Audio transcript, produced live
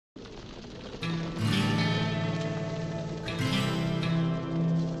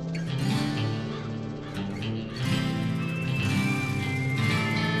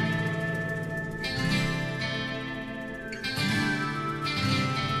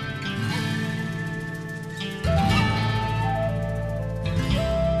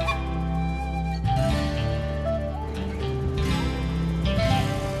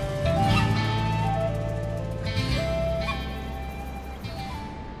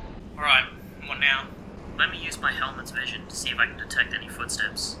Alright, what now? Let me use my helmet's vision to see if I can detect any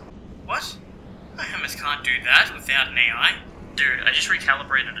footsteps. What? My helmets can't do that without an AI. Dude, I just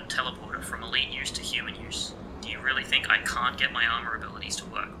recalibrated a teleporter from elite use to human use. Do you really think I can't get my armor abilities to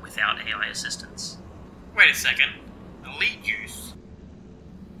work without AI assistance? Wait a second. Elite use?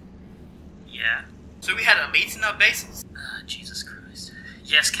 Yeah? So we had elites in our bases? Jesus Christ.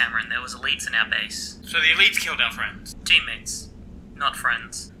 Yes, Cameron, there was elites in our base. So the elites killed our friends? Teammates. Not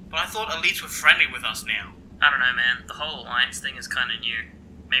friends. But I thought elites were friendly with us now. I don't know, man. The whole alliance thing is kinda new.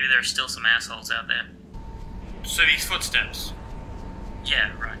 Maybe there are still some assholes out there. So these footsteps?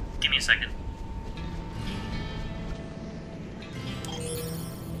 Yeah, right. Give me a second.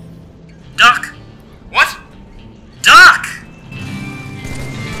 Duck! What? Duck!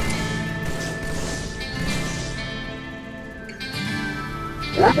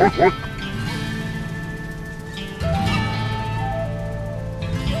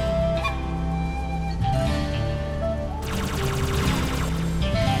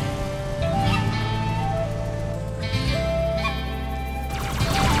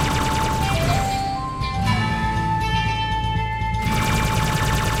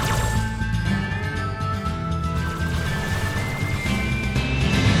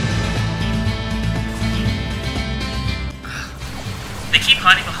 They keep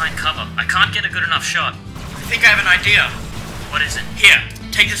hiding behind cover. I can't get a good enough shot. I think I have an idea. What is it? Here,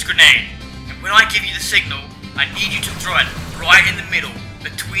 take this grenade. And when I give you the signal, I need you to throw it right in the middle,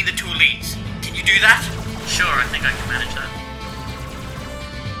 between the two elites. Can you do that? Sure, I think I can manage that.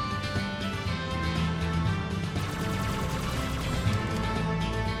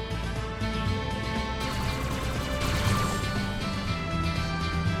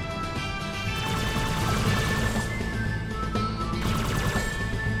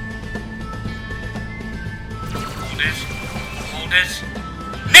 Hold it.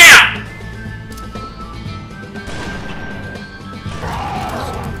 Now!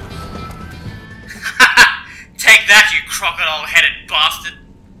 Take that, you crocodile-headed bastard!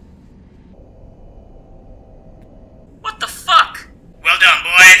 What the fuck? Well done,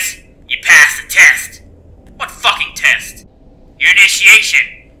 boys. You passed the test. What fucking test? Your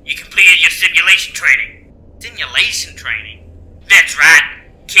initiation. You completed your simulation training. Simulation training? That's right.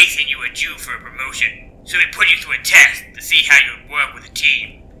 Casey and you were due for a promotion. So we put you through a test to see how you would work with a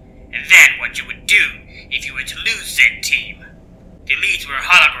team. And then what you would do if you were to lose said team. The elites were a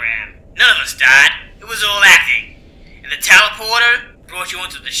hologram. None of us died. It was all acting. And the teleporter brought you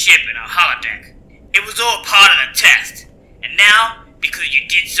onto the ship in a holodeck. It was all part of the test. And now, because you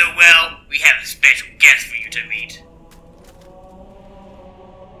did so well, we have a special guest for you to meet.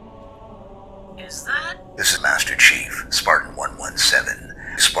 Is that? This is Master Chief, Spartan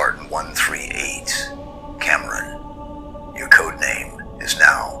 117, Spartan 138. Cameron, your code name is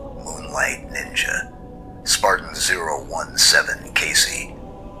now Moonlight Ninja. Spartan 017 Casey,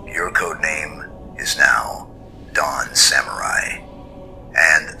 your code name is now Dawn Samurai.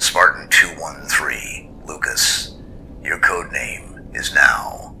 And Spartan 213 Lukas, your code name is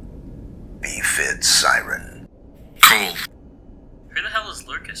now B-Fit Siren. Cool. Who the hell is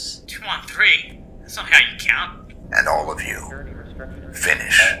Lukas? 213? That's not how you count. And all of you,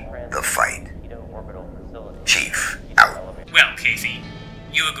 finish the fight. Chief, out. Well, Casey,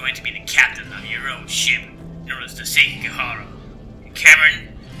 you are going to be the captain of your own ship in order to save Kahara. And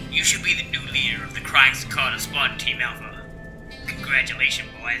Cameron, you should be the new leader of the Christ Carter Spartan Team Alpha. Congratulations,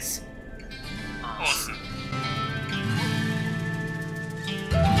 boys. Awesome.